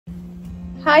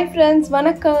Hi friends,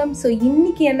 Vanakam. So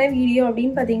இன்னைக்கு என்ன video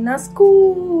அப்படினு பாத்தீங்கன்னா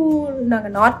ஸ்கூல் நாங்க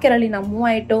நார்த் கேரளினா மூவ்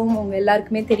ஆயிட்டோம் உங்க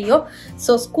எல்லாருக்குமே தெரியும்.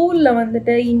 சோ ஸ்கூல்ல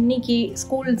வந்துட்டு இன்னைக்கு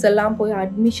ஸ்கூல்ஸ் எல்லாம் போய்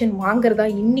அட்மிஷன் வாங்குறதா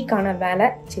இன்னைக்கான வேலை.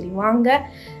 சரி வாங்க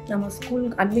நம்ம ஸ்கூல்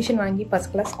அட்மிஷன் வாங்கி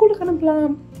பசங்கள ஸ்கூலுக்கு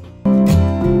அனுப்பலாம்.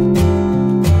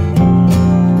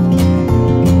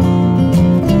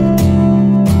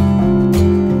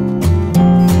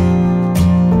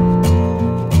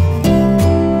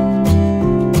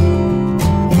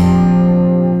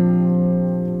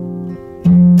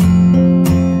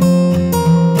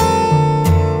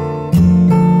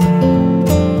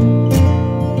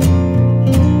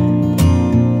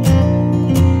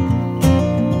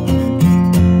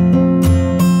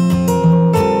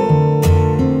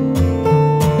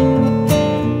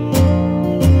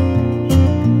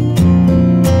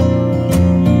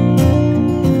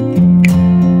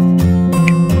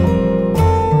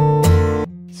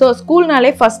 So school நாலே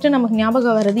ஃபர்ஸ்ட் நமக்கு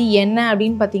ஞாபகம் வருது என்ன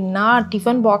அப்படினு பாத்தீங்கன்னா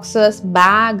டிஃபன் பாக்ஸஸ்,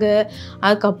 பேக்,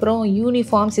 அதுக்கு அப்புறம்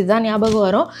யூனிஃபார்ம்ஸ் இதுதான் ஞாபகம்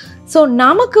வரும். சோ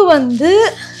நமக்கு வந்து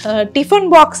டிஃபன்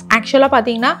பாக்ஸ் एक्चुअली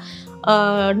பாத்தீங்கன்னா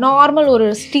நார்மல் ஒரு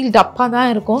ஸ்டீல் டப்பா தான்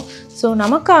இருக்கும். ஸோ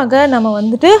நமக்காக நம்ம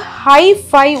வந்துட்டு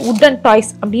ஹை-ஃபை வுடன்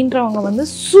டாய்ஸ் அப்படின்றவங்க வந்து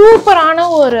சூப்பரான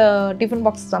ஒரு டிஃபன்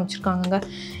பாக்ஸ் அமைச்சிருக்காங்க.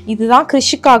 இதுதான்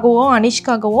கிறிஷுக்காகவும்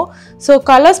அனிஷ்காகவும். ஸோ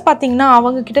கலர்ஸ் பார்த்தீங்கன்னா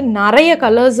அவங்கக்கிட்ட நிறைய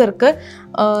கலர்ஸ் இருக்குது.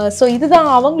 ஸோ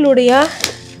இதுதான் அவங்களுடைய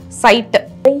சைட்டு.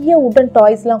 நிறைய வுடன்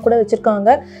டாய்ஸ்லாம் கூட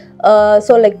வச்சுருக்காங்க.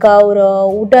 ஸோ லைக் ஒரு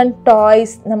வுடன்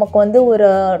டாய்ஸ் நமக்கு வந்து ஒரு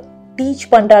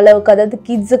டீச் பண்ணுற அளவுக்கு, அதாவது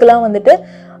கிட்ஸுக்கெலாம் வந்துட்டு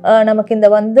நமக்கு இந்த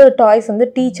வந்து டாய்ஸ் வந்து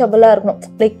டீச்சபிளாக இருக்கணும்.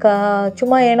 லைக்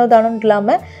சும்மா ஏனோ தானோன்னு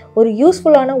இல்லாமல் ஒரு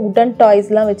யூஸ்ஃபுல்லான வுடன்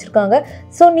டாய்ஸ்லாம் வச்சுருக்காங்க.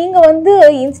 ஸோ நீங்கள் வந்து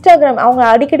இன்ஸ்டாகிராம் அவங்க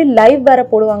அடிக்கடி லைவ் வேறு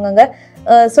போடுவாங்கங்க.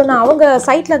 ஸோ நான் அவங்க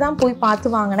சைட்டில் தான் போய்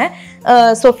பார்த்து வாங்கினேன்.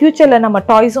 ஸோ ஃப்யூச்சரில் நம்ம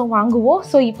டாய்ஸும் வாங்குவோம்.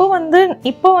 ஸோ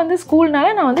இப்போ வந்து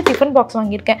ஸ்கூல்னால நான் வந்து டிஃபன் பாக்ஸ்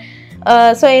வாங்கியிருக்கேன்.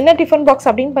 ஸோ என்ன டிஃபன் பாக்ஸ்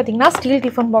அப்படின்னு பார்த்தீங்கன்னா ஸ்டீல்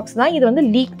டிஃபன் பாக்ஸ் தான். இது வந்து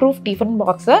லீக் ப்ரூஃப் டிஃபன்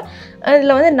பாக்ஸு.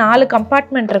 இதில் வந்து 4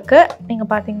 கம்பார்ட்மெண்ட் இருக்குது. நீங்கள்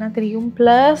பார்த்தீங்கன்னா தெரியும்.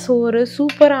 ப்ளஸ் ஒரு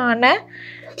சூப்பரான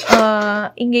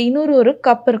இங்கே இன்னொரு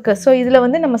கப் இருக்குது. ஸோ இதில்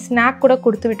வந்து நம்ம ஸ்நாக் கூட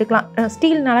கொடுத்து விட்டுக்கலாம்.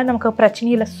 ஸ்டீல்னால நமக்கு பிரச்சனை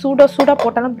இல்லை, சூடாக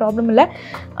போட்டாலும் ப்ராப்ளம் இல்லை.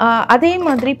 அதே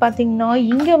மாதிரி பார்த்திங்கன்னா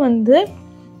இங்கே வந்து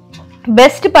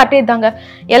பெஸ்ட் பார்ட்டே தாங்க.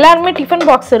 எல்லாருமே டிஃபன்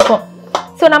பாக்ஸ் இருக்கும்.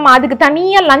 ஸோ நம்ம அதுக்கு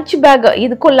தனியாக லஞ்ச் பேக்,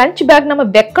 இதுக்கும் லஞ்ச் பேக் நம்ம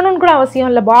வைக்கணும்னு கூட அவசியம்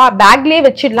இல்லை, பேக்லேயே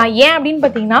வச்சிடலாம். ஏன் அப்படின்னு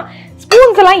பார்த்தீங்கன்னா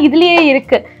ஸ்பூன்ஸ் எல்லாம் இதுலேயே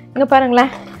இருக்குது. இங்கே பாருங்களேன்,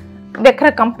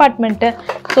 வைக்கிற கம்பார்ட்மெண்ட்டு.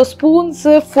 ஸோ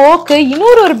ஸ்பூன்ஸு, ஃபோர்க்கு,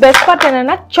 இன்னொரு பெஸ்ட் பார்ட்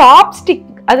என்னென்னா சாப்ஸ்டிக்.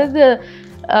 அதாவது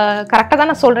கரெக்டாக தான்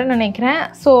நான் சொல்கிறேன்னு நினைக்கிறேன்.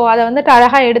 ஸோ அதை வந்துட்டு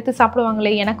அழகாக எடுத்து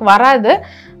சாப்பிடுவாங்களே, எனக்கு வராது.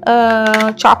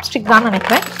 சாப்ஸ்டிக் தான்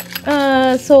நினைக்கிறேன்.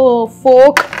 So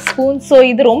fork, spoon. ஸோ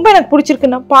இது ரொம்ப எனக்கு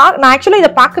பிடிச்சிருக்கு. நான் ஆக்சுவலாக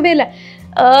இதை பார்க்கவே இல்லை.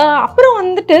 அப்புறம்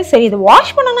வந்துட்டு சரி இது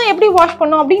வாஷ் பண்ணனா எப்படி வாஷ்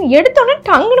பண்ணோம் அப்படின்னு எடுத்தோடனே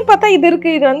டங்குன்னு பார்த்தா இது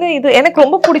இருக்குது. இது எனக்கு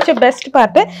ரொம்ப பிடிச்ச பெஸ்ட்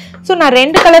பார்ட்டு. ஸோ நான்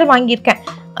 2 கலர் வாங்கியிருக்கேன்.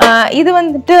 இது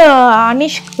வந்துட்டு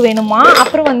அனிஷ்க்கு வேணுமா,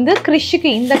 அப்புறம் வந்து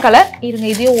கிறிஷுக்கு இந்த கலர். இருங்க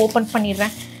இதையும் ஓப்பன்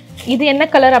பண்ணிடுறேன். இது என்ன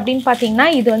கலர் அப்படின்னு பார்த்தீங்கன்னா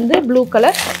இது வந்து ப்ளூ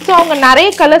கலர். ஸோ அவங்க நிறைய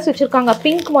கலர்ஸ் வச்சுருக்காங்க,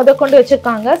 பிங்க் கொண்டு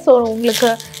வச்சுருக்காங்க. ஸோ உங்களுக்கு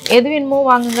எது வேணுமோ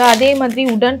வாங்குங்க. அதே மாதிரி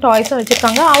வுடன் டாய்ஸும்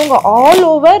வச்சுருக்காங்க. அவங்க ஆல்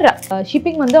ஓவர்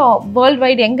ஷிப்பிங் வந்து வேர்ல்டு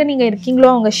வைடு எங்கே நீங்கள்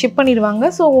இருக்கீங்களோ அவங்க ஷிப் பண்ணிடுவாங்க.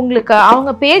 ஸோ உங்களுக்கு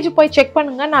அவங்க பேஜ் போய் செக்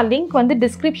பண்ணுங்கள். நான் லிங்க் வந்து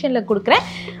டிஸ்கிரிப்ஷனில் கொடுக்குறேன்.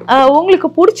 உங்களுக்கு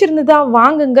பிடிச்சிருந்ததா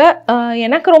வாங்குங்க.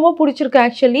 எனக்கு ரொம்ப பிடிச்சிருக்கு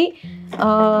ஆக்சுவலி.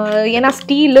 ஏன்னா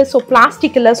ஸ்டீலு, ஸோ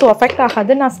பிளாஸ்டிக் இல்லை, ஸோ அஃபெக்ட்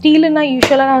ஆகாது. நான் ஸ்டீலுன்னா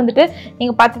யூஸ்வலாக வந்துட்டு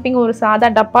நீங்கள் பார்த்துப்பீங்க ஒரு சாதா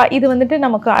டப்பா. இது வந்துட்டு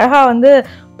நமக்கு அழகாக வந்து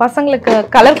பசங்களுக்கு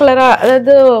கலராக,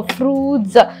 அதாவது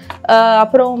ஃப்ரூட்ஸ்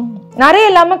அப்புறம் நிறைய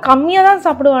இல்லாமல் கம்மியாக தான்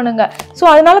சாப்பிடுவானுங்க. ஸோ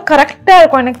அதனால கரெக்டாக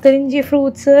இருக்கும் எனக்கு தெரிஞ்சு.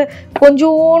 ஃப்ரூட்ஸு,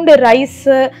 கொஞ்சோண்டு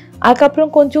ரைஸு,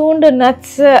 அதுக்கப்புறம் கொஞ்சோண்டு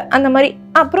நட்ஸு, அந்த மாதிரி,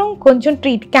 அப்புறம் கொஞ்சம்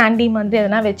ட்ரீட் கேண்டி மாதிரி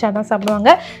எதனா வச்சா தான்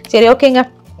சாப்பிடுவாங்க. சரி ஓகேங்க,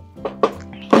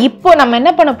 இப்போ நம்ம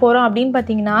என்ன பண்ண போகிறோம் அப்படின்னு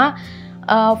பார்த்தீங்கன்னா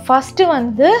ஃபஸ்ட்டு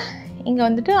வந்து இங்கே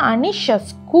வந்துட்டு அனிஷ்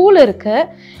ஸ்கூல் இருக்குது.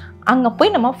 அங்கே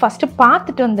போய் நம்ம ஃபஸ்ட்டு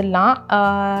பார்த்துட்டு வந்துடலாம்.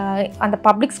 அந்த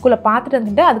பப்ளிக் ஸ்கூலை பார்த்துட்டு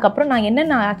வந்துட்டு அதுக்கப்புறம் நான்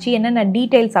என்னென்ன ஆச்சு, என்னென்ன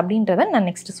டீட்டெயில்ஸ் அப்படின்றத நான்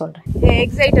நெக்ஸ்ட்டு சொல்கிறேன்.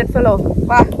 எக்ஸைட்டட் ஃபெலோ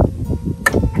வா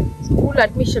ஸ்கூல்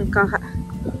அட்மிஷனுக்காக.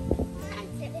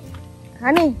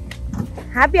 அனி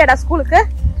ஹாப்பியாடா ஸ்கூலுக்கு?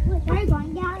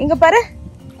 இங்கே பாரு,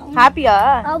 ஹாப்பியா?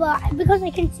 Because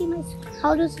I can see my.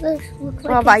 How does this look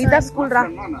like? Wow, ida school ra.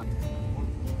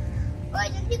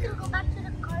 Well, then you can go back to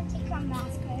the car, take our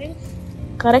mask, right?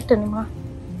 Correct anima.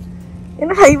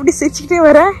 Enna ivdi sichite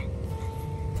vara?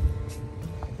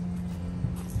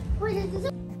 Wait, is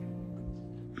it?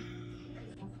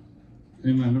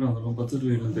 Nima engada andha 10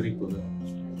 rupiyல தெரிய போகுது.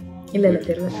 இல்ல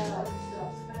தெரியல.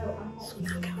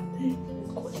 சொன்னாங்க வந்து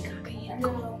ஸ்கூலுக்காக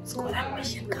இருக்கும். School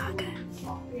அட்மிஷனுக்காக.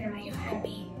 Are you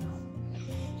happy?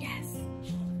 Yes.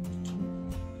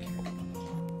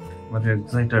 very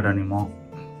excited anymore.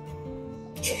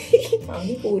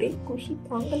 அவனுக்கு ஒரே குஷி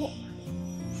தாங்கல.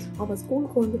 அவள்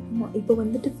ஸ்கூலுக்கு வந்துட்டுமா இப்போ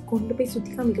வந்துட்டு கொண்டு போய்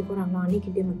சுற்றி காமிக்க போகிறாங்க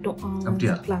அன்னைக்கிட்டே மட்டும்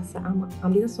கிளாஸ். ஆமாம்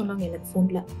அப்படிதான் சொன்னாங்க எனக்கு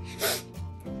ஃபோனில்.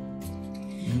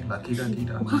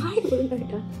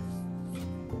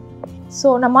 ஸோ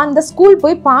நம்ம அந்த ஸ்கூல்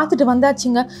போய் பார்த்துட்டு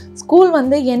வந்தாச்சுங்க. ஸ்கூல்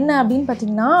வந்து என்ன அப்படின்னு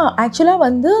பார்த்தீங்கன்னா, ஆக்சுவலாக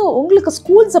வந்து உங்களுக்கு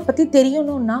ஸ்கூல்ஸை பற்றி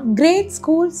தெரியணும்னா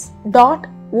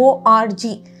greatschools.org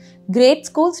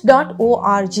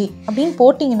greatschools.org அப்படின்னு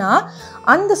போட்டிங்கன்னா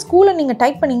அந்த ஸ்கூலை நீங்கள்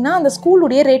டைப் பண்ணிங்கன்னா அந்த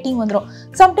ஸ்கூலுடைய ரேட்டிங் வந்துடும்.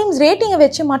 சம்டைம்ஸ் ரேட்டிங்கை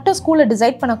வச்சு மட்டும் ஸ்கூலை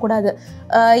டிசைட் பண்ணக்கூடாது.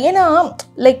 ஏன்னா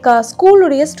லைக்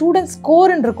ஸ்கூலுடைய ஸ்டூடெண்ட்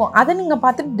ஸ்கோர்ன்னு இருக்கும், அதை நீங்கள்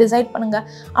பார்த்துட்டு டிசைட் பண்ணுங்கள்.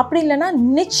 அப்படி இல்லைன்னா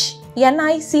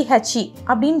NICHE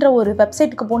அப்படின்ற ஒரு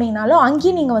வெப்சைட்டுக்கு போனீங்கனாலும்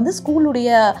அங்கேயும் நீங்கள் வந்து ஸ்கூலுடைய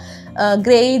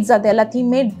கிரேட்ஸ் அது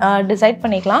எல்லாத்தையுமே டிசைட்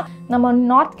பண்ணிக்கலாம். நம்ம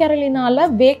நார்த் கேரளினால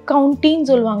வேக் கவுண்டின்னு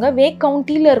சொல்லுவாங்க. வேக்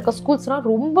கவுண்டியில் இருக்க ஸ்கூல்ஸ்லாம்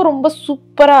ரொம்ப ரொம்ப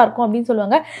சூப்பராக இருக்கும் அப்படின்னு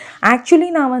சொல்லுவாங்க. ஆக்சுவலி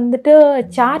நான் வந்துட்டு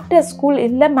சார்ட்டர் ஸ்கூல்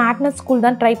இல்லை மேக்னஸ் ஸ்கூல்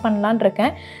தான் ட்ரை பண்ணலான்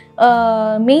இருக்கேன்.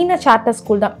 மெயினாக சார்ட்டர்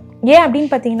ஸ்கூல் தான். ஏன்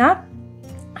அப்படின்னு பார்த்தீங்கன்னா,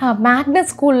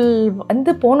 மேக்னஸ் ஸ்கூல்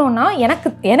வந்து போனோன்னா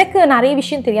எனக்கு நிறைய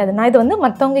விஷயம் தெரியாது. நான் இது வந்து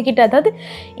மற்றவங்க கிட்ட, அதாவது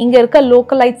இங்கே இருக்க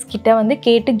லோக்கலைட்ஸ் கிட்ட வந்து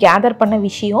கேட்டு கேதர் பண்ண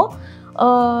விஷயம்.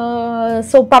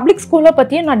 ஸோ பப்ளிக் ஸ்கூலை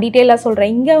பற்றியும் நான் டீட்டெயிலாக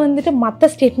சொல்கிறேன். இங்கே வந்துட்டு மற்ற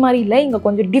ஸ்டேட் மாதிரி இல்லை, இங்கே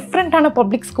கொஞ்சம் டிஃப்ரெண்ட்டான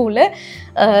பப்ளிக் ஸ்கூலு.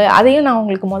 அதையும் நான்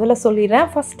உங்களுக்கு முதல்ல சொல்லிடுறேன்.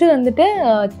 ஃபஸ்ட்டு வந்துட்டு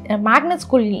மேக்னஸ்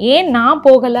ஸ்கூல் ஏன் நான்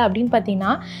போகலை அப்படின்னு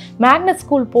பார்த்தீங்கன்னா, மேக்னஸ்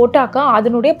ஸ்கூல் போட்டாக்கா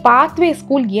அதனுடைய பாத்வே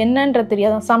ஸ்கூல் என்னன்றது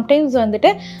தெரியாது. சம்டைம்ஸ்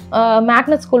வந்துட்டு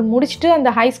மேக்னஸ் ஸ்கூல் முடிச்சுட்டு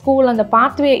அந்த ஹை ஸ்கூல் அந்த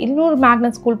பாத்வே இன்னொரு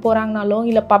மேக்னஸ் ஸ்கூல் போகிறாங்கனாலும்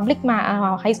இல்லை பப்ளிக்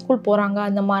ஹை ஸ்கூல் போகிறாங்க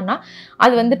அந்த மாதிரினா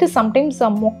அது வந்துட்டு சம்டைம்ஸ்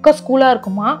மொக்க ஸ்கூலாக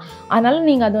இருக்குமா. அதனால்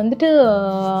நீங்கள் அது வந்துட்டு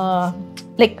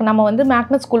லைக் நம்ம வந்து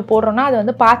மேக்னஸ் ஸ்கூல் போடுறோன்னா அது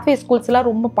வந்து பாத்வே ஸ்கூல்ஸ்லாம்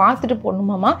ரொம்ப பார்த்துட்டு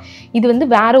போடணுமாம்மா. இது வந்து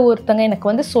வேறு ஒருத்தங்க எனக்கு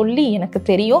வந்து சொல்லி எனக்கு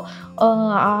தெரியும்.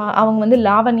 அவங்க வந்து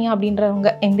லாவண்யா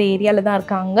அப்படின்றவங்க இந்த ஏரியாவில் தான்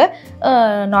இருக்காங்க,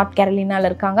 நார்த் கேரளினாவில்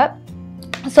இருக்காங்க.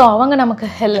 ஸோ அவங்க நமக்கு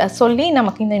சொல்லி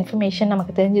நமக்கு இந்த இன்ஃபர்மேஷன்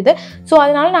நமக்கு தெரிஞ்சுது. ஸோ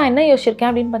அதனால் நான் என்ன யோசிச்சிருக்கேன்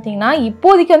அப்படின்னு பார்த்தீங்கன்னா,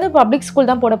 இப்போதைக்கு வந்து பப்ளிக் ஸ்கூல்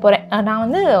தான் போட போகிறேன். நான்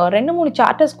வந்து 2-3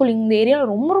 சார்ட்டர் ஸ்கூல் இந்த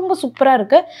ஏரியாவில் ரொம்ப ரொம்ப சூப்பராக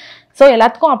இருக்குது. ஸோ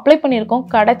எல்லாத்துக்கும் அப்ளை பண்ணியிருக்கோம்.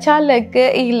 கிடைச்சா லைக்கு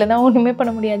இல்லை தான் ஒன்றுமே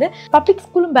பண்ண முடியாது. பப்ளிக்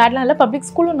ஸ்கூலும் பேட்லாம் இல்லை, பப்ளிக்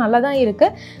ஸ்கூலும் நல்லா தான்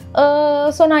இருக்குது.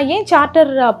 ஸோ நான் ஏன்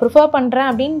சார்ட்டர் ப்ரிஃபர் பண்ணுறேன்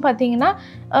அப்படின்னு பார்த்தீங்கன்னா,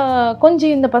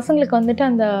 கொஞ்சம் இந்த பசங்களுக்கு வந்துட்டு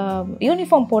அந்த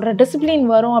யூனிஃபார்ம் போடுற டிசிப்ளின்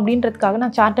வரும் அப்படின்றதுக்காக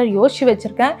நான் சார்ட்டர் யோசிச்சு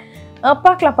வச்சுருக்கேன்.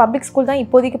 பார்க்கலாம், பப்ளிக் ஸ்கூல் தான்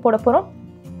இப்போதைக்கு போட போகிறோம்.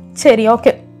 சரி,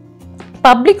 ஓகே.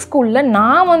 பப்ளிக் ஸ்கூலில்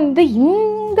நான் வந்து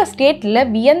இந்த ஸ்டேட்டில்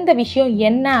வியந்த விஷயம்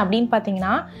என்ன அப்படின்னு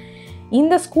பார்த்தீங்கன்னா,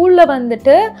 இந்த ஸ்கூலில்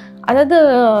வந்துட்டு, அதாவது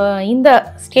இந்த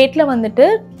ஸ்டேட்டில் வந்துட்டு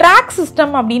ட்ராக்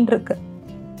சிஸ்டம் அப்படின்னு இருக்கு.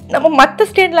 நம்ம மற்ற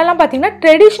ஸ்டேட்லலாம் பார்த்தீங்கன்னா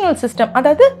ட்ரெடிஷ்னல் சிஸ்டம்,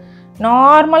 அதாவது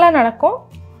நார்மலாக நடக்கும்.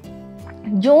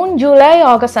 ஜூன், ஜூலை,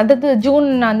 ஆகஸ்ட், அதாவது ஜூன்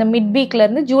அந்த மிட்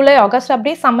வீக்லேருந்து ஜூலை, ஆகஸ்ட்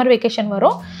அப்படியே சம்மர் வெக்கேஷன்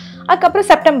வரும். அதுக்கப்புறம்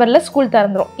செப்டம்பரில் ஸ்கூல்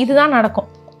திறந்துடும். இதுதான் நடக்கும்.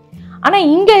 ஆனால்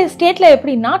இங்கே ஸ்டேட்டில்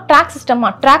எப்படின்னா track சிஸ்டமா,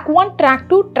 track 1, track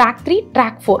 2, track 3,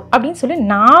 track 4 அப்படின்னு சொல்லி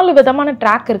 4 விதமான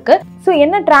ட்ராக் இருக்குது. ஸோ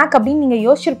என்ன ட்ராக் அப்படின்னு நீங்கள்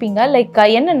யோசிச்சிருப்பீங்க. லைக்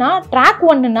என்னென்னா, ட்ராக்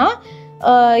 1ன்னா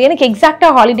எனக்கு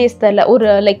எக்ஸாக்டாக ஹாலிடேஸ் தெரில, ஒரு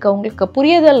லைக் உங்களுக்கு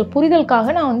புரிதலுக்காக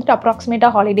நான் வந்துட்டு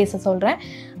அப்ராக்சிமேட்டாக ஹாலிடேஸை சொல்கிறேன்.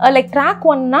 லைக் ட்ராக்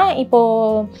 1னா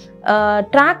இப்போது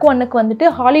ட்ராக் 1க்கு வந்துட்டு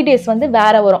ஹாலிடேஸ் வந்து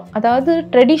வேறு வரும். அதாவது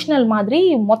ட்ரெடிஷ்னல் மாதிரி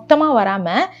மொத்தமாக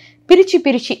வராமல்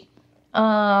பிரித்து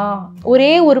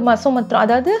ஒரே ஒரு மாதம் மாத்திரம்,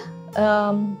 அதாவது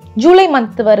ஜூலை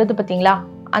மந்த் வருது பார்த்தீங்களா,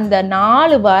 அந்த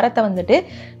 4 வாரத்தை வந்துட்டு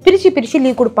பிரித்து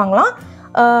லீவ் கொடுப்பாங்களாம்.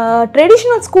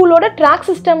 ட்ரெடிஷ்னல் ஸ்கூலோட ட்ராக்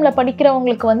சிஸ்டமில்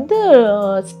படிக்கிறவங்களுக்கு வந்து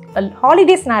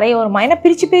ஹாலிடேஸ் நிறைய வருமா, ஏன்னா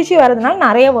பிரித்து வரதுனால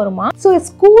நிறைய வருமா. ஸோ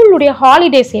ஸ்கூலுடைய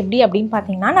ஹாலிடேஸ் எப்படி அப்படின்னு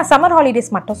பார்த்தீங்கன்னா, நான் சம்மர் ஹாலிடேஸ்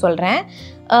மட்டும் சொல்கிறேன்.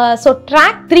 ஸோ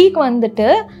ட்ராக் 3க்கு வந்துட்டு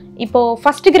இப்போது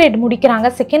ஃபஸ்ட் கிரேட் முடிக்கிறாங்க,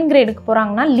 செகண்ட் கிரேடுக்கு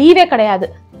போகிறாங்கன்னா லீவே கிடையாது.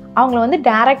 அவங்கள வந்து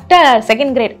டைரெக்டாக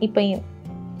செகண்ட் கிரேட், இப்போ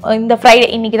இந்த ஃப்ரைடே,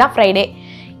 இன்றைக்கி தான் ஃப்ரைடே,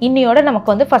 இன்னையோட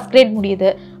நமக்கு வந்து ஃபஸ்ட் கிரேட் முடியுது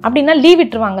அப்படின்னா லீவ்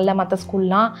விட்டுருவாங்கல்ல மற்ற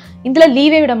ஸ்கூல்லாம். இதில்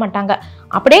லீவே விட மாட்டாங்க,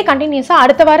 அப்படியே கண்டினியூஸாக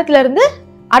அடுத்த வாரத்துலேருந்து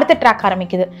அடுத்த ட்ராக்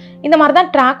ஆரம்பிக்குது. இந்த மாதிரி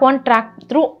தான் track 1, track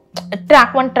 2,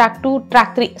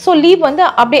 track 3. So leave வந்து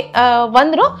அப்படியே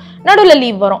வந்துடும், நடுவில்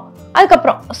லீவ் வரும்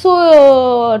அதுக்கப்புறம். ஸோ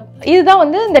இதுதான்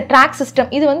வந்து இந்த ட்ராக்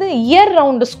சிஸ்டம். இது வந்து இயர்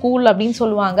ரவுண்டு ஸ்கூல் அப்படின்னு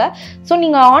சொல்லுவாங்க. ஸோ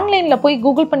நீங்கள் ஆன்லைனில் போய்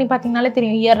கூகுள் பண்ணி பார்த்தீங்கனாலே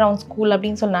தெரியும், இயர் ரவுண்ட் ஸ்கூல்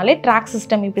அப்படின்னு சொன்னாலே ட்ராக்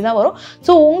சிஸ்டம் இப்படி தான் வரும்.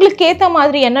 ஸோ உங்களுக்கு ஏற்ற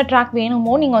மாதிரி என்ன ட்ராக்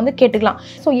வேணுமோ நீங்கள் வந்து கேட்டுக்கலாம்.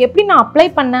 ஸோ எப்படி நான் அப்ளை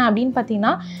பண்ணேன் அப்படின்னு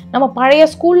பார்த்தீங்கன்னா, நம்ம பழைய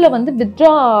ஸ்கூலில் வந்து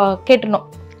வித்ட்ரா கேட்டணும்.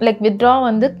 லைக் வித்ட்ரா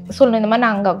வந்து சொல்லணும், இந்த மாதிரி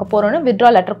நாங்கள் அங்கே போகிறோன்னு வித்ட்ரா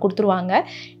லெட்டர் கொடுத்துருவாங்க.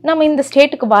 நம்ம இந்த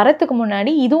ஸ்டேட்டுக்கு வரத்துக்கு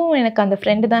முன்னாடி, இதுவும் எனக்கு அந்த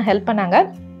ஃப்ரெண்டு தான் ஹெல்ப் பண்ணாங்க.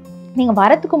 நீங்கள்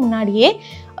வரத்துக்கு முன்னாடியே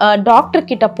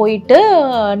டாக்டர்கிட்ட போயிட்டு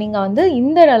நீங்கள் வந்து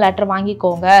இந்த லெட்டர்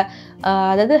வாங்கிக்கோங்க,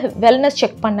 அதாவது வெல்னஸ்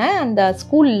செக் பண்ண அந்த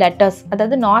ஸ்கூல் லெட்டர்ஸ்,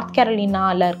 அதாவது நார்த்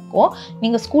கேரோலினாவில் இருக்கும்.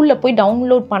 நீங்கள் ஸ்கூலில் போய்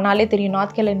டவுன்லோட் பண்ணாலே தெரியும்,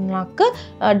 நார்த் கேரோலினாவுக்கு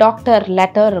டாக்டர்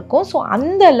லெட்டர் இருக்கும். ஸோ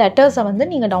அந்த லெட்டர்ஸை வந்து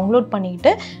நீங்கள் டவுன்லோட்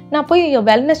பண்ணிக்கிட்டு நான் போய்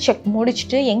வெல்னஸ் செக்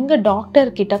முடிச்சுட்டு எங்கள்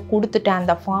டாக்டர்கிட்ட கொடுத்துட்டேன்.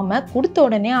 அந்த ஃபார்மை கொடுத்த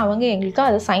உடனே அவங்க எங்களுக்கு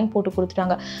அதை சைன் போட்டு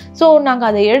கொடுத்துட்டாங்க. ஸோ நாங்கள்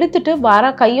அதை எடுத்துகிட்டு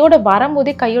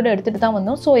வரும்போதே கையோட எடுத்துகிட்டு தான்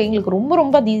வந்தோம். ஸோ எங்களுக்கு ரொம்ப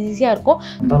ரொம்ப ஈஸியாக இருக்கும்.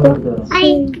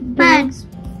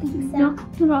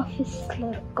 Doctor office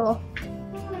clerical.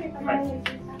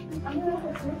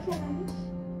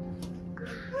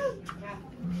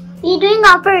 We're doing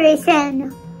operation.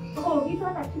 Oh, these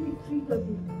are actually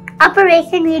 3:30.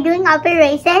 Operation. We're doing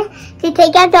operation to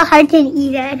take out the heart and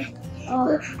eat it. Oh,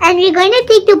 And we're going to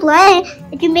take the blood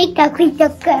to make the quick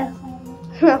doctor.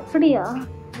 அப்படியா?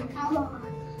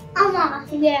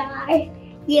 Yeah,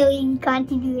 really going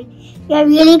to do it. You're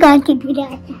really going to do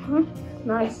that.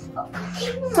 Nice.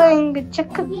 So இங்க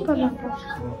check பண்ணலாம்.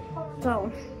 So.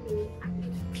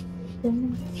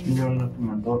 இங்க வந்து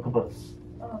நான் தோக்க பாரு.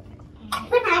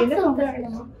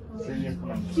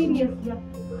 Serious, yeah.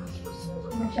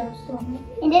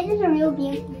 And this is a real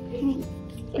beauty.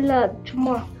 இல்ல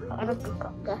சும்மா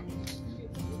அடக்குங்க.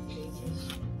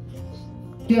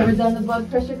 You ever done the blood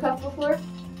pressure cuff before?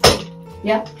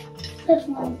 Yeah? This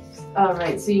one. All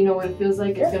right, so you know what it feels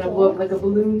like? It's gonna blow up like a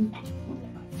balloon.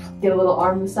 Get a little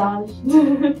arm massage.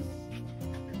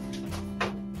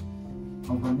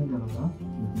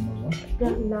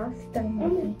 Last time.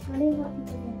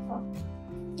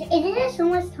 Isn't it so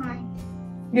much time?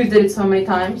 You did it so many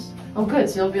times. Oh, good.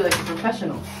 So you'll be like a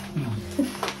professional.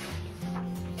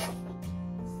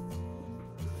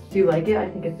 Do you like it? I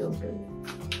think it feels good.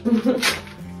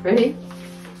 Ready?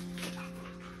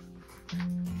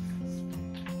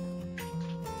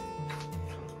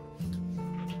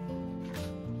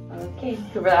 Okay, you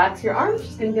can relax your arms.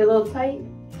 Just gonna get a little tight.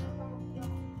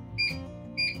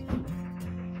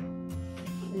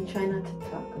 And try not to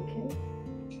talk, okay?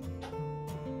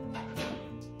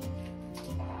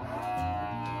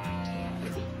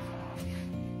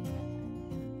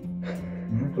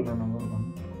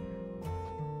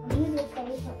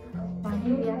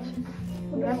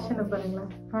 Reaction பாருங்க.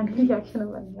 funny reaction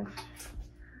பாருங்க.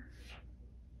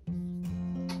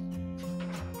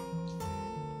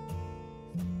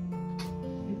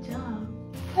 Good job.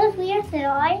 That's weird, so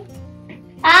I.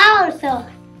 Ow, so.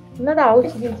 என்னடா out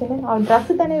சொல்லுங்க. அவன் Dress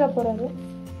தானே போறாரு.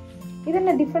 இது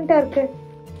என்ன டிஃபரண்டா இருக்கு?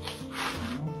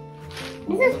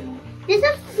 This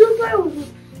is super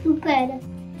stupid.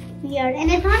 Weird. And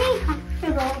it's not even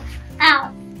comfortable. Ow.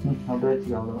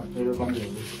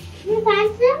 You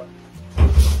fancy it?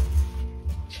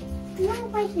 No,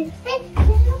 I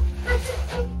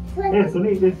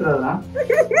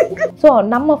so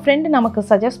நம்ம ஃப்ரெண்டு நமக்கு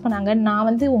சஜஸ்ட் பண்ணாங்க. நான்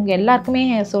வந்து உங்கள் எல்லாருக்குமே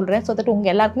சொல்கிறேன். ஸோ தட்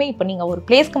உங்கள் எல்லாருக்குமே இப்போ நீங்கள் ஒரு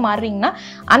பிளேஸ்க்கு மாறுறீங்கன்னா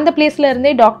அந்த பிளேஸில்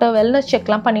இருந்தே டாக்டர் வெல்னஸ்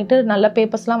செக்லாம் பண்ணிவிட்டு நல்ல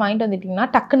பேப்பர்ஸ்லாம் வாங்கிட்டு வந்துட்டிங்கன்னா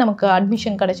டக்கு நமக்கு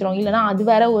அட்மிஷன் கிடச்சிரும். இல்லைனா அது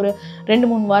வேறு ஒரு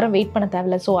 2-3 வாரம் வெயிட் பண்ண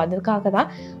தேவையில்ல. ஸோ அதுக்காக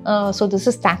தான். So this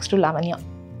is thanks to Lavanya.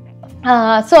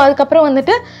 So அதுக்கப்புறம்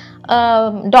வந்துட்டு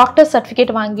டாக்டர்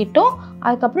சர்டிஃபிகேட் வாங்கிட்டோம்.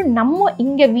 அதுக்கப்புறம் நம்ம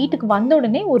இங்கே வீட்டுக்கு வந்த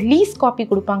உடனே ஒரு லீஸ் காப்பி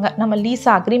கொடுப்பாங்க. நம்ம லீஸ்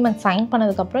அக்ரிமெண்ட் சைன்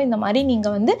பண்ணதுக்கப்புறம் இந்த மாதிரி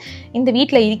நீங்கள் வந்து இந்த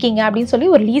வீட்டில் இருக்கீங்க அப்படின்னு சொல்லி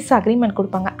ஒரு லீஸ் அக்ரிமெண்ட்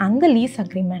கொடுப்பாங்க. அந்த லீஸ்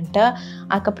அக்ரிமெண்ட்டை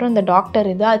அதுக்கப்புறம் இந்த டாக்டர்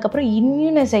இது அதுக்கப்புறம்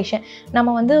இம்யூனைசேஷன்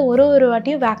நம்ம வந்து ஒரு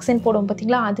வாட்டியும் வேக்சின் போடுவோம்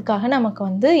பார்த்திங்களா, அதுக்காக நமக்கு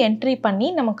வந்து என்ட்ரி பண்ணி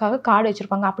நமக்காக கார்டு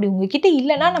வச்சுருப்பாங்க. அப்படி உங்ககிட்ட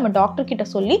இல்லைன்னா நம்ம டாக்டர்கிட்ட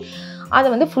சொல்லி அதை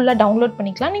வந்து ஃபுல்லாக டவுன்லோட்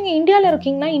பண்ணிக்கலாம். நீங்கள் இந்தியாவில்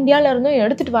இருக்கீங்கன்னா இந்தியாவில் இருந்தும்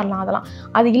எடுத்துகிட்டு வரலாம். அதெல்லாம்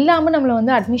அது இல்லாமல் நம்மளை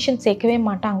வந்து அட்மிஷன் சேர்க்கவே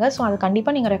மாட்டாங்க. ஸோ அதை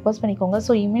கண்டிப்பாக நீங்கள் ரெக்வஸ்ட் பண்ணிக்கோங்க.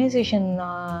 ஸோ இம்யூனைசேஷன்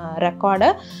ரெக்கார்டு,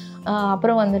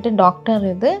 அப்புறம் வந்துட்டு டாக்டர்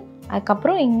இது,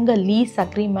 அதுக்கப்புறம் இங்கே லீஸ்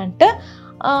அக்ரிமெண்ட்டு,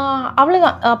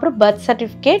 அவ்வளோதான். அப்புறம் birth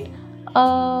certificate.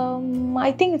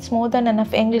 I think it's more then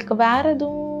enough. எங்களுக்கு வேறு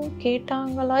எதுவும்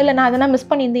கேட்டாங்களா இல்லை நான் அதெல்லாம் மிஸ்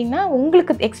பண்ணியிருந்தீங்கன்னா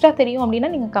உங்களுக்கு எக்ஸ்ட்ரா தெரியும் அப்படின்னா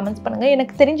நீங்கள் கமெண்ட்ஸ் பண்ணுங்கள்.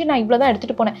 எனக்கு தெரிஞ்சு நான் இவ்வளோ தான்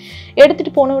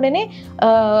எடுத்துகிட்டு போன உடனே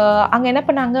அங்கே என்ன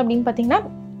பண்ணாங்க அப்படின்னு பார்த்தீங்கன்னா,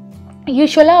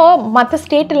 யூஸ்வலாக மற்ற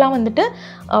ஸ்டேட்டெல்லாம் வந்துட்டு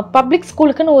பப்ளிக்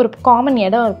ஸ்கூலுக்குன்னு ஒரு காமன்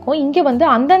இடம் இருக்கும். இங்கே வந்து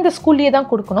அந்தந்த ஸ்கூல்லேயே தான்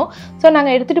கொடுக்கணும். ஸோ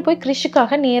நாங்கள் எடுத்துகிட்டு போய்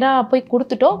கிறிஷுக்காக நேராக போய்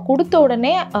கொடுத்துட்டோம். கொடுத்த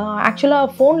உடனே ஆக்சுவலாக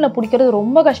ஃபோனில் பிடிக்கிறது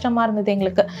ரொம்ப கஷ்டமாக இருந்தது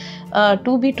எங்களுக்கு.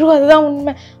 டு பி ட்ரூ, அதுதான்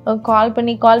உண்மை. கால்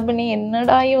பண்ணி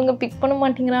என்னடா இவங்க பிக் பண்ண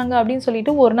மாட்டேங்கிறாங்க அப்படின்னு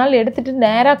சொல்லிட்டு ஒரு நாள் எடுத்துகிட்டு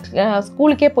நேராக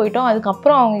ஸ்கூலுக்கே போயிட்டோம்.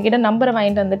 அதுக்கப்புறம் அவங்கக்கிட்ட நம்பரை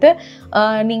வாங்கிட்டு வந்துட்டு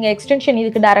நீங்கள் எக்ஸ்டென்ஷன்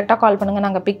இதுக்கு டேரெக்டாக கால் பண்ணுங்கள்,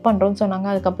 நாங்கள் பிக் பண்ணுறோன்னு சொன்னாங்க.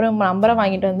 அதுக்கப்புறம் நம்பரை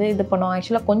வாங்கிட்டு வந்து இது பண்ணோம்.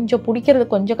 ஆக்சுவலாக கொஞ்சம் பிடிக்கிறது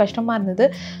கொஞ்சம் கஷ்டமாக இருந்தது.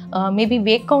 மேபி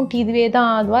வேக் லேக் கவுண்டி இதுவே தான்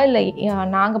அதுவா இல்லை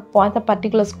நாங்கள் பார்த்த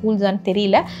பர்டிகுலர் ஸ்கூல்ஸான்னு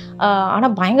தெரியல.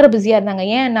 ஆனால் பயங்கர பிஸியாக இருந்தாங்க.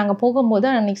 ஏன் நாங்கள் போகும்போது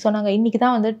அன்றைக்கி சொன்னாங்க இன்றைக்கி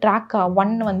தான் வந்து ட்ராக்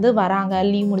 1 வந்து வராங்க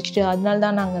லீவ் முடிச்சுட்டு, அதனால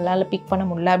தான் நாங்கள் பிக் பண்ண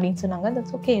முடியல அப்படின்னு சொன்னாங்க.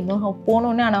 தட்ஸ் ஓகே, எதுவும்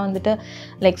போனோன்னே. ஆனால் வந்துட்டு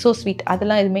லைக் ஸோ ஸ்வீட்.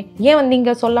 அதெல்லாம் எதுவுமே ஏன் வந்து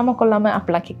இங்கே சொல்லாமல் கொள்ளாமல்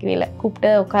அப்படிலாம் கேட்கவே இல்லை.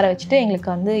 கூப்பிட்டு உட்கார வச்சுட்டு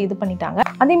எங்களுக்கு வந்து இது பண்ணிட்டாங்க.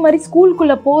 அதே மாதிரி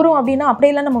ஸ்கூலுக்குள்ளே போகிறோம் அப்படின்னா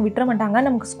அப்படியெல்லாம் நம்ம விட்டுற மாட்டாங்க.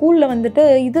 நமக்கு ஸ்கூலில் வந்துட்டு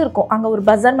இது இருக்கும், அங்கே ஒரு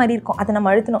பஸார் மாதிரி இருக்கும், அதை நம்ம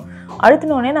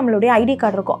அழுத்தினோடனே நம்மளுடைய ஐடி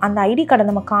கார்டு இருக்கும். அந்த ஐடி கார்டை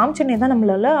நம்ம காமிச்சோன்னே தான்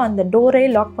நம்மளால அந்த டோரே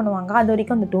லாக் பண்ணுவாங்க. அது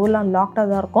வரைக்கும் அந்த டோர்லாம் லாக்டாக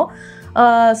தான் இருக்கும்.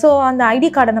 ஸோ அந்த ஐடி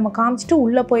கார்டை நம்ம காமிச்சிட்டு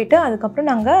உள்ளே போயிட்டு அதுக்கப்புறம்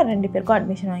நாங்கள் 2 பேருக்கும்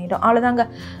அட்மிஷன் வாங்கிட்டோம். அவ்வளோதாங்க.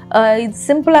 இது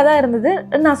சிம்பிளாக தான் இருந்தது.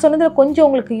 நான் சொன்னதில் கொஞ்சம்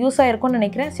உங்களுக்கு யூஸ் ஆகிருக்கும்னு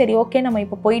நினைக்கிறேன். சரி ஓகே, நம்ம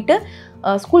இப்போ போயிட்டு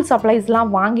ஸ்கூல் சப்ளைஸ்லாம்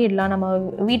வாங்கிடலாம். நம்ம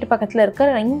வீட்டு பக்கத்தில் இருக்கிற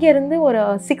இங்கேருந்து ஒரு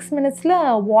 6 மினிட்ஸில்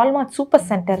வால்மார்ட் சூப்பர்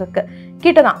சென்டர் இருக்குது.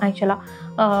 கிட்ட தான் ஆக்சுவலாக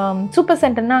சூப்பர்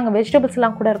சென்டர்னால் அங்கே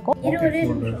வெஜிடபிள்ஸ்லாம் கூட இருக்கும்.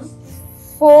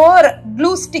 4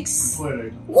 க்ளூ ஸ்டிக்ஸ்.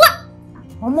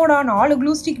 ஆமாடா 4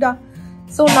 க்ளூ ஸ்டிக்டா.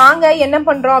 ஸோ நாங்கள் என்ன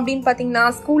பண்ணுறோம் அப்படின்னு பார்த்தீங்கன்னா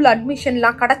ஸ்கூல்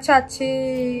அட்மிஷன்லாம் கிடச்சாச்சு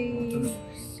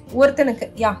ஒருத்தனுக்கு.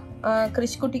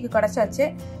 கிரிஷ்குட்டிக்கு கிடச்சாச்சு.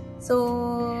 ஸோ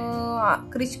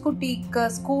கிரிஷ்குட்டிக்கு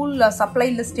ஸ்கூல் சப்ளை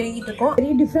லிஸ்ட் எழுதிட்டு இருக்கோம்.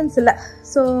 பெரிய டிஃப்ரென்ஸ் இல்லை.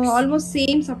 So almost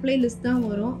same supply list தான்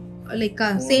வரும். லைக்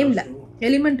சேமில்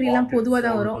எலிமெண்ட்ரிலாம் பொதுவாக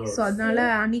தான் வரும். ஸோ அதனால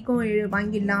அன்னைக்கும்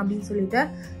வாங்கிடலாம் அப்படின்னு சொல்லிட்டு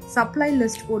சப்ளை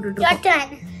லிஸ்ட்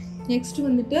போட்டுட்ருக்கோம். நெக்ஸ்ட்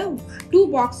வந்துட்டு 2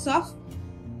 பாக்ஸ் ஆஃப்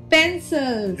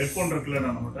பென்சில்ஸ்.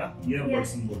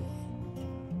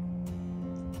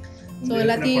 ஸோ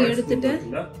எல்லாத்தையும் எடுத்துட்டு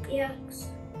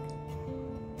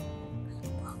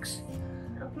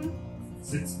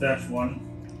 6-1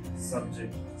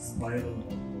 subject spiral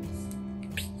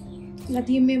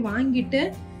எல்லாத்தையுமே வாங்கிட்டு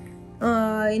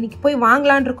இன்னைக்கு போய்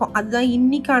வாங்கலான் இருக்கோம். அதுதான்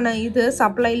இன்னைக்கான இது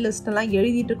சப்ளை லிஸ்ட் எல்லாம்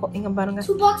எழுதிட்டு இருக்கோம். இங்க பாருங்க.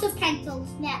 2 boxes of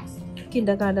pencils next.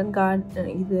 Kindergarten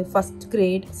இது first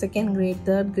great, second grade,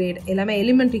 third grade எல்லாமே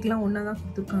எலிமெண்ட்ரிக்கெல்லாம் ஒன்றா தான்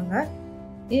கொடுத்துருக்காங்க.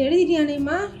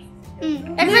 எழுதிட்டியானேம்மா?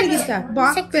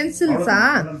 Box pencils.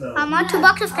 2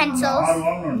 boxes of pencils.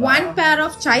 1 pair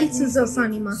of child scissors.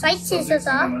 Anima. Child scissors.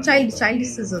 Child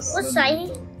scissors. What's child?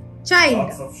 Child.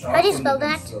 How do you spell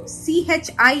that?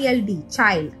 CHILD.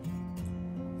 Child.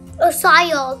 Oh,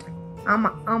 child.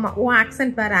 Ama. Oh,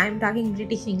 accent pair. I am talking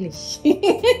British English.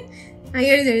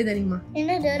 Anima.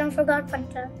 I don't forgot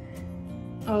Panta.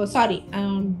 Oh, sorry.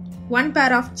 1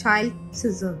 pair of child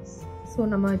scissors. So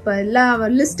நம்ம இப்போ எல்லா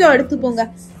லிஸ்ட்டும் எடுத்து போங்க.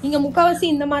 இங்கே முக்கால்வாசி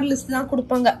இந்த மாதிரி list தான்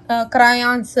கொடுப்பாங்க.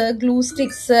 க்ரையான்ஸு, க்ளூ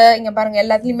ஸ்டிக்ஸு, இங்கே பாருங்கள்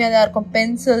எல்லாத்துலேயுமே தான் இருக்கும்.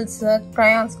 Pencils,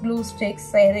 crayons, clue sticks,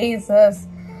 erasers,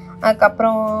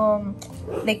 அதுக்கப்புறம்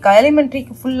லைக்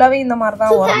எலிமெண்ட்ரிக்கு ஃபுல்லாகவே இந்த மாதிரி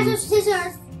தான் வரும்.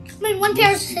 1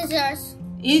 pair of scissors.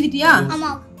 எழுதிட்டியா?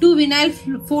 2 vinyl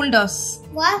folders.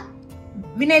 What?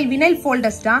 Vinyl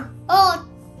folders டா. Oh,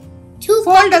 2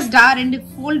 folders டா, 2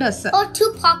 folders. Oh,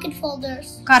 2 pocket folders.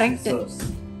 Correct.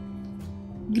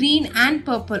 Green and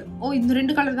purple. ஓ இந்த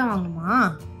 2 கலர் தான் வாங்கணுமா?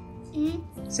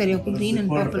 சரி ஓகே, green and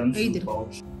purple எழுதிரு.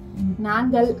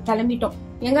 நாங்கள் கிளம்பிட்டோம்.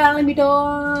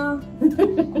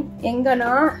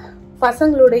 எங்கன்னா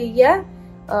பசங்களுடைய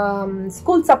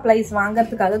ஸ்கூல் சப்ளைஸ்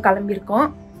வாங்கறதுக்காக கிளம்பியிருக்கோம்.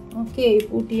 ஓகே,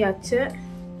 ஊட்டியாச்சு.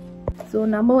 ஸோ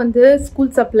நம்ம வந்து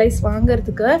ஸ்கூல் சப்ளைஸ்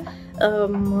வாங்கிறதுக்கு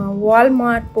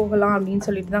வால்மார்ட் போகலாம் அப்படின்னு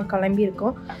சொல்லிட்டு தான்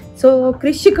கிளம்பியிருக்கோம். ஸோ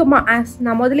கிறிஷுக்கு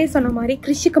நான் முதலே சொன்ன மாதிரி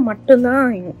கிறிஷுக்கு மட்டும்தான்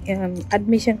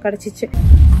அட்மிஷன் கிடச்சிச்சு.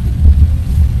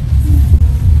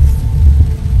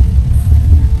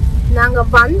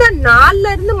 நாங்கள் வந்த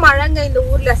நாள்ல இருந்து மழைங்க இந்த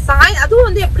ஊர்ல. அதுவும்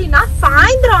வந்து எப்படின்னா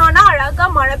சாயந்தரம் ஆனா அழகா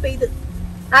மழை பெய்யுது.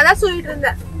 நான் தான் சொல்லிட்டு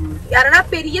இருந்தேன், யாரனா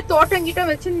பெரிய தோட்டம் கிட்ட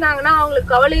வச்சிருந்தாங்கன்னா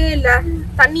அவங்களுக்கு கவலையே இல்லை,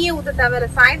 தண்ணியே ஊத்த தவிர.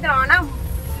 சாயந்தரம் ஆனா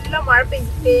ஃபுல்லா மழை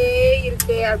பெஞ்சிட்டே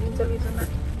இருக்கு அப்படின்னு சொல்லிட்டு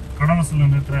இருந்தேன்.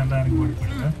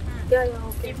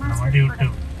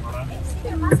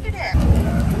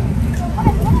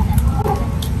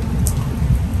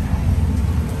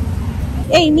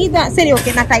 ஏய் நீ தான். சரி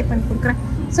ஓகே, நான் டைப் பண்ணி கொடுக்குறேன்.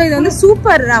 ஸோ இது வந்து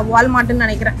சூப்பர் வால்மார்ட்னு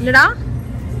நினைக்கிறேன் இல்லடா.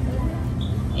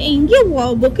 இங்கே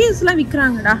பொக்கேஸ்லாம்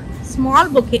விற்கிறாங்கடா.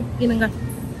 ஸ்மால் பொக்கே இருங்க.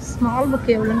 ஸ்மால்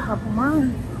பொக்கே எவ்வளோன்னு பார்ப்போமா?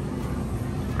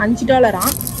 $5.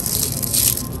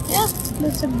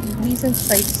 Descent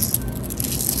size.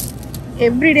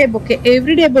 Everyday bouquet.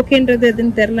 Everyday பொக்கேன்றது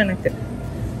எதுன்னு தெரியல எனக்கு.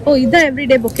 ஓ இதான்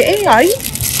எவ்ரிடே பொக்கே. ஐ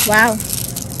வாவ்.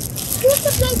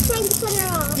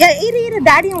 இரு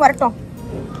டாடியும் வரட்டும்.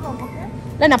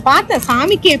 இல்லை நான் பார்த்தேன்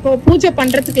சாமிக்கு இப்போ பூஜை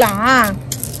பண்ணுறதுக்குலாம்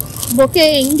பொக்கே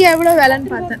இங்கே எவ்வளோ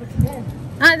விலைன்னு பார்த்தேன்.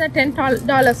 இதான்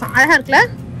 $10. அழகா இருக்குல்ல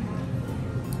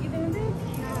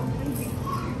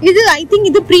இது? ஐ திங்க்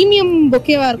இது ப்ரீமியம்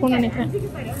பொக்கேவா இருக்கும்னு நினைக்கிறேன்.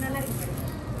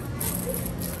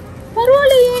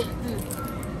 பரவாயில்லையே,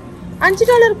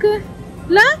 $5 இருக்கு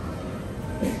இல்ல?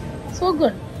 So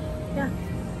good.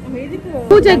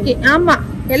 பூஜைக்கு ஆமா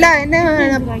எல்லாம் என்ன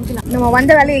நம்ம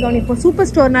வந்த வேலையை கவனிப்போம். சூப்பர்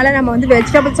ஸ்டோர்னால நம்ம வந்து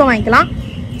வெஜிடபிள்ஸும் வாங்கிக்கலாம்.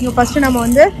 இங்கே ஃபர்ஸ்ட் நம்ம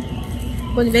வந்து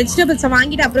கொஞ்சம் வெஜிடபிள்ஸை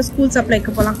வாங்கிட்டு அப்புறம் ஸ்கூல்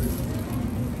சப்ளைக்கு போகலாம்.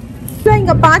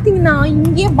 இங்க பாத்தீங்கன்னா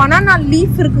இங்கே பனானா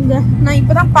லீஃப் இருக்குங்க. நான்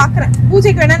இப்பதான் பாக்குறேன்.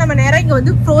 பூஜைக்கு வேணா நம்ம நேரம் இங்க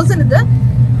வந்து ஃப்ரோசன் இது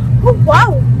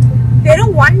வாவ்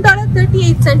வெறும்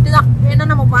 $1.38 தான். வேணா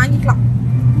நம்ம வாங்கிக்கலாம்.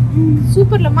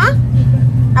 சூப்பர்லமா.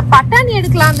 நான் பட்டாணி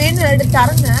எடுக்கலாமேன்னு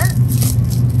எடுத்தாருங்க.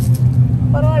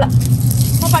 பரவாயில்ல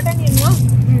பட்டாணி வேணுமா?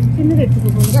 சின்னது எடுத்துக்க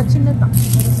போகுங்க. சின்னதுதான்.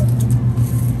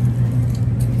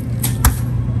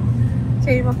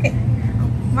 சரி ஓகே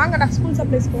வாங்கடா ஸ்கூல்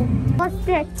சப்ளைஸ் போ.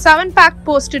 7 pack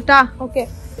போஸ்ட்டா? ஓகே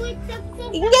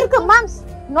இங்க இருக்கு மாம்ஸ்.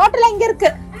 நோட்ல இங்க இருக்கு.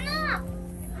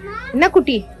 என்ன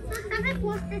குட்டி? 7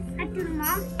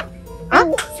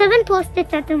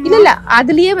 போஸ்டட் அட்டமா? இல்ல இல்ல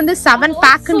அதுலயே வந்து 7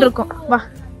 packன்னு இருக்கும். வா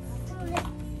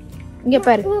இங்க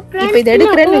பாரு. இப்போ இத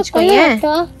எடுக்கறேன்னு வெச்சுக்கோங்க.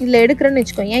 இதுல எடுக்கறேன்னு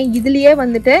வெச்சுக்கோங்க. இதுலயே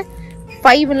வந்துட்டு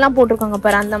 5 எல்லாம் போட்டுருக்காங்க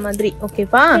பாரு அந்த மாதிரி.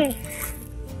 ஓகேப்பா?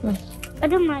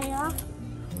 அது மாயா.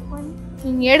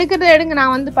 நீங்க எடுக்கறத எடுங்க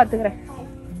நான் வந்து பாத்துக்கறேன்.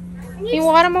 நீ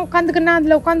ஓரமா உட்காந்துக்கன்னா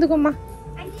அதுல உட்காந்துக்கோமா.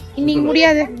 இன்னைக்கு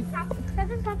முடியாது.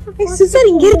 சிசர்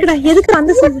இங்க இருக்குடா. எதுக்கு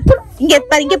அந்த சிசர்? இங்க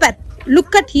பாரு இங்க பாரு.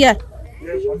 Look at here.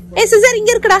 சிசர்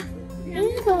இங்க இருக்குடா.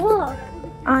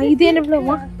 இது என்ன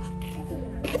ப்ளூமா?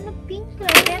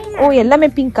 ஓ எல்லாமே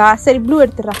பிங்கா? சரி ப்ளூ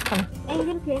எடுத்துறா.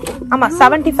 ஆமா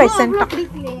 75 cent.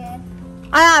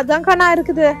 அதான் கண்ணா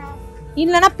இருக்குது.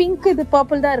 இல்லனா பிங்க் இது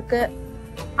பர்பிள் தான் இருக்கு.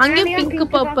 அங்கேயும் பிங்க்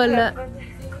பர்பிள்.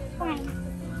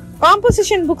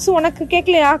 காம்போசிஷன் புக்ஸ் உனக்கு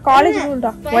கேக்கலையா? காலேஜ்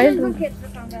ரூல்டா. Wild rule.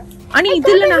 அனி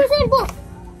இது இல்லனா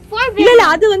இல்ல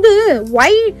அது வந்து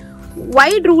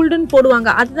வைட் ரூல்ட்னு போடுவாங்க.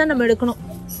 அதுதான் நம்ம எடுக்கணும்.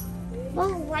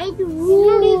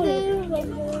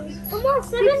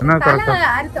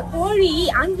 அடுத்த கோழி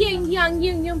அங்கேயும் இங்கேயும்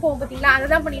அங்கேயும் இங்கேயும் போகும் பாத்தீங்களா?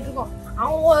 அததான் பண்ணிட்டு இருக்கோம்.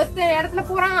 அவன் ஒருத்த இடத்துல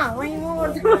போறான்,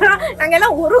 நாங்க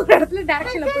எல்லாம் ஒரு இடத்துல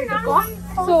டைரக்ஷன்ல போயிட்டு இருக்கோம்.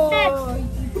 சோ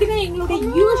இப்படிதான் எங்களுடைய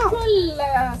யூசுவல்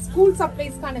ஸ்கூல்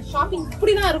சப்ளைஸ்க்கான ஷாப்பிங்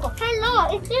இப்படிதான் இருக்கும்.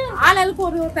 ஆளுக்கு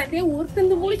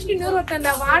ஒருத்தந்து முடிச்சுட்டு இன்னொரு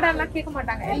ஒருத்தந்த வாடெல்லாம் கேட்க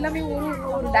மாட்டாங்க. எல்லாமே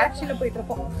ஒரு டைரக்ஷன்ல போயிட்டு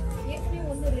இருக்கோம்.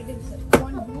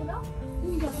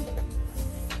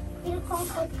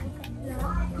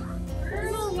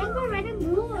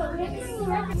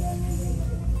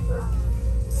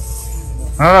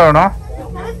 வேணும்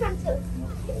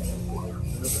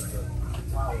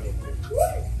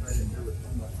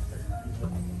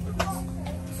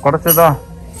குறைச்சதா?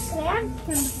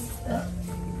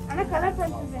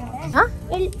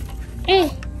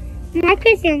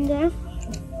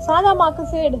 சாதா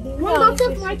மார்க்கஸ் எடுத்து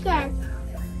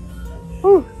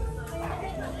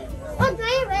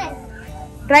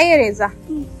ட்ரை எரேஸா?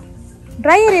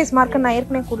 ட்ரை எரேஸ் மார்க்கர் நான்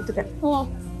ஏற்கனவே கொடுத்துட்டேன்.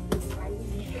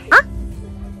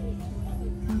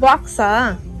 பாக்ஸா?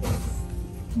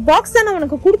 பாக்ஸ் தான் நான்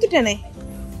உனக்கு கொடுத்துட்டேனே.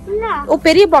 ஓ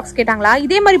பெரிய பாக்ஸ் கேட்டாங்களா?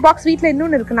 இதே மாதிரி பாக்ஸ் வீட்ல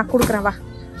இன்னொன்னு இருக்கு, நான் கொடுக்குறேன் வா.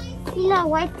 இல்ல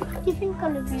ஒயிட் டிஃபன்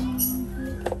கலர் வேணும்.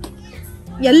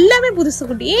 எல்லாமே புதுசு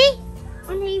குட்டி.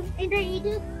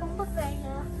 இது ரொம்ப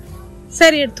கையா.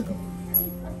 சரி எடுத்துக்கோ.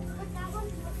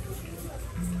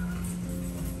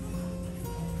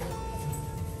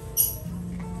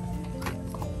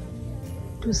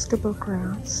 Twistable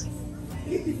crayons.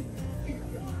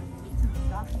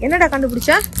 என்னடா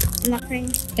கண்டுபிடிச்சா?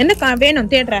 என்ன வேணும்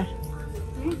தேடுற?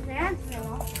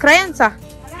 crayons-ஆ?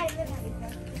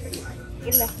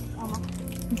 இல்ல ஆமா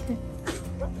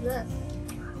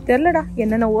தெரியலடா.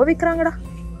 என்னென்ன ஓவிக்கிறாங்கடா.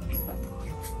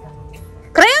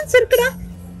 crayons இருக்குடா.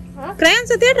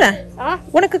 crayons தேடுற?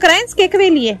 உனக்கு crayons கேட்கவே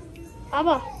இல்லையே.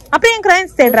 ஆமா அப்புறம் ஏன்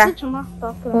crayons தேடுற? சும்மா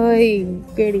பாக்க. ஓய்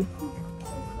கேடி.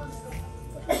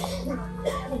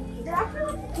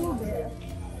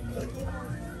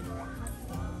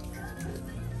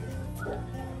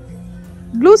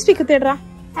 Glue stick தேடுறா.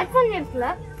 ஹெட்போன் இருக்குல?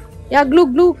 யா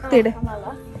க்ளூ தேடு.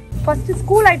 ஃபர்ஸ்ட்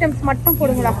ஸ்கூல் ஐட்டம்ஸ் மட்டும்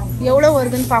போடுங்கடா. எவ்வளவு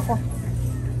வருதுன்னு பாப்போம்.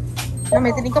 நம்ம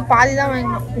இத்தனைக்கு பாதி தான்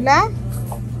வாங்கணும் இல்ல?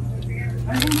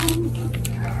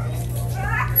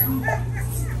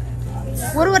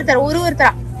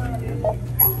 ஒருத்தரா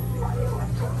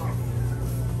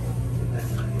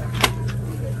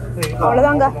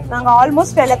அவ்வளவுதாங்க. நாங்க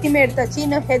ஆல்மோஸ்ட் எல்லாத்தையுமே எடுத்தாச்சு.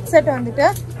 இன்னும் ஹெட்செட் வந்துட்டு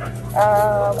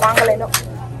வாங்கல இன்னும்.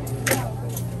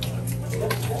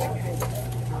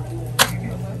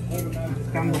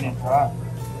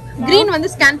 கிரீன் வந்து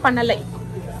ஸ்கேன் பண்ணலை,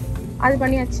 அது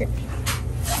பண்ணியாச்சு.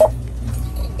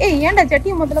 ஏய் ஏன்டா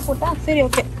ஜட்டியை முதல்ல போட்டா? சரி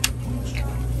ஓகே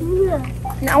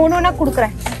நான் ஒன்று ஒன்றா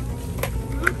கொடுக்குறேன்.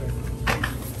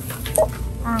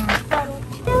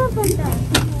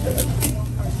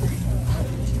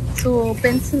 So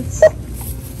pencils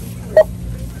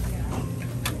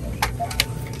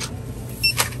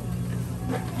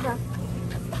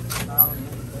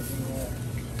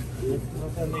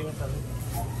Excuse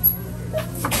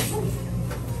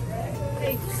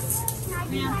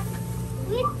me.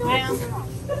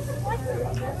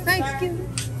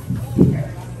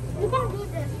 You can do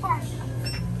this.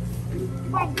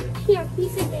 Here,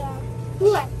 piece it there. Do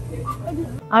it.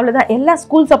 அவ்வளோதான், எல்லா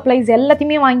ஸ்கூல் சப்ளைஸ்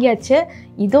எல்லாத்தையுமே வாங்கியாச்சு.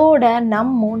 இதோட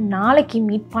நம்ம நாளைக்கு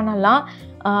மீட் பண்ணலாம்.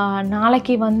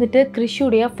 நாளைக்கு வந்துட்டு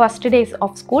கிறிஷுடைய first days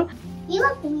of school. You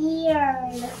look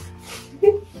weird.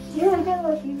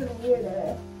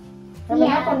 நம்ம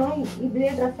என்ன பண்ணோம், இதே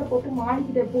ட்ரெஸ்ஸை போட்டு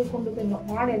மாடிக்கிட்ட போய் கொண்டு போயிருந்தோம்.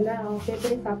 மாடு எல்லாம்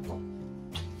பேப்பரையும் சாப்பிட்டோம்.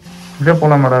 இதே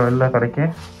போலாம் மேடம் வெளில கடைக்கு.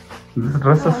 This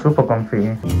dress is super comfy.